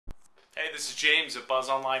This is James at Buzz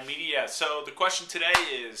Online Media. So the question today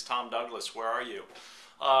is, Tom Douglas, where are you?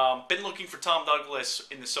 Been looking for Tom Douglas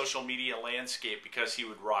in the social media landscape because he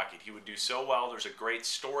would rock it. He would do so well. There's a great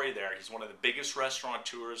story there. He's one of the biggest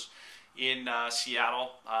restaurateurs in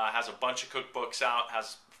Seattle. Has a bunch of cookbooks out.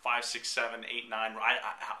 Has 5, 6, 7, 8, 9.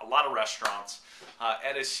 A lot of restaurants.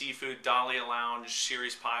 Edda's Seafood, Dahlia Lounge,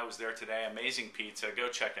 Sirius Pie was there today. Amazing pizza. Go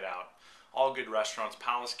check it out. All good restaurants.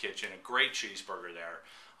 Palace Kitchen, a great cheeseburger there.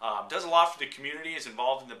 Does a lot for the community. Is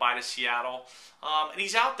involved in the Bite of Seattle, and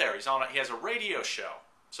he's out there. He has a radio show,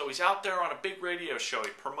 so he's out there on a big radio show. He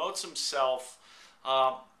promotes himself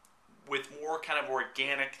with more kind of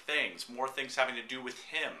organic things, more things having to do with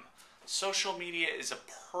him. Social media is a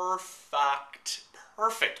perfect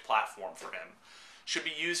platform for him. Should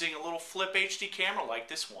be using a little flip HD camera like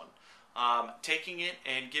this one, taking it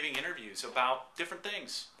and giving interviews about different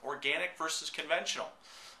things, organic versus conventional.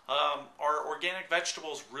 Are organic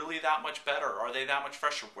vegetables really that much better? Are they that much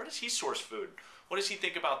fresher? Where does he source food? What does he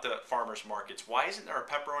think about the farmers markets? Why isn't there a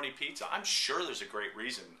pepperoni pizza? I'm sure there's a great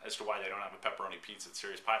reason as to why they don't have a pepperoni pizza at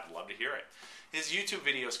Sirius Pie. I'd love to hear it. His YouTube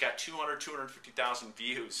videos got 250,000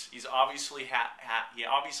 views. He obviously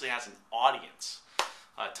has an audience.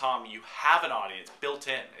 Tom, you have an audience built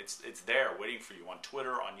in. It's there waiting for you on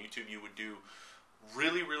Twitter, on YouTube. You would do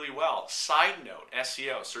really, really well. Side note,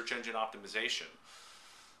 SEO, search engine optimization.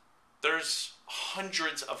 There's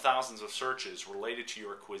hundreds of thousands of searches related to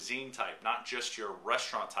your cuisine type, not just your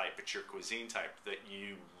restaurant type, but your cuisine type that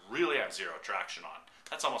you really have zero traction on.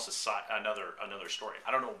 That's almost another story. I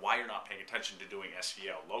don't know why you're not paying attention to doing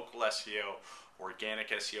SEO, local SEO, organic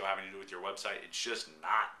SEO having to do with your website. It's just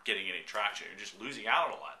not getting any traction. You're just losing out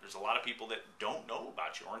a lot. There's a lot of people that don't know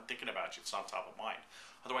about you, aren't thinking about you. It's not top of mind.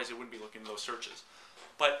 Otherwise, they wouldn't be looking at those searches.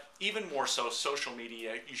 But even more so, social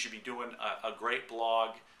media, you should be doing a great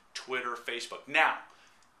blog, Twitter, Facebook. Now,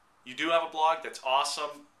 you do have a blog. That's awesome.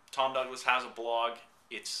 Tom Douglas has a blog.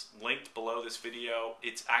 It's linked below this video.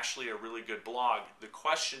 It's actually a really good blog. The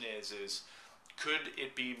question is could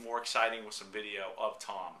it be more exciting with some video of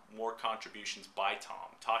Tom, more contributions by Tom,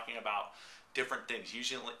 talking about different things,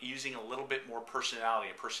 using a little bit more personality,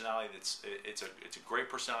 a personality it's a great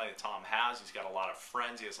personality that Tom has. He's got a lot of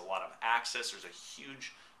friends. He has a lot of access. There's a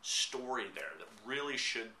huge story there that really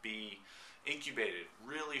should be incubated,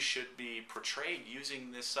 really should be portrayed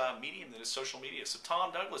using this medium that is social media. So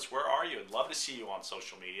Tom Douglas, where are you? I'd love to see you on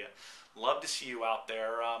social media. Love to see you out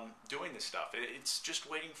there doing this stuff. It's just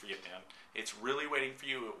waiting for you, man. It's really waiting for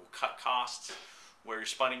you. It will cut costs where you're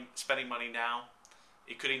spending money now.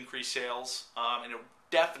 It could increase sales, and it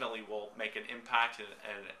definitely will make an impact and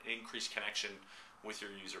an increased connection with your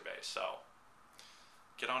user base. So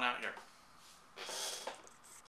get on out here.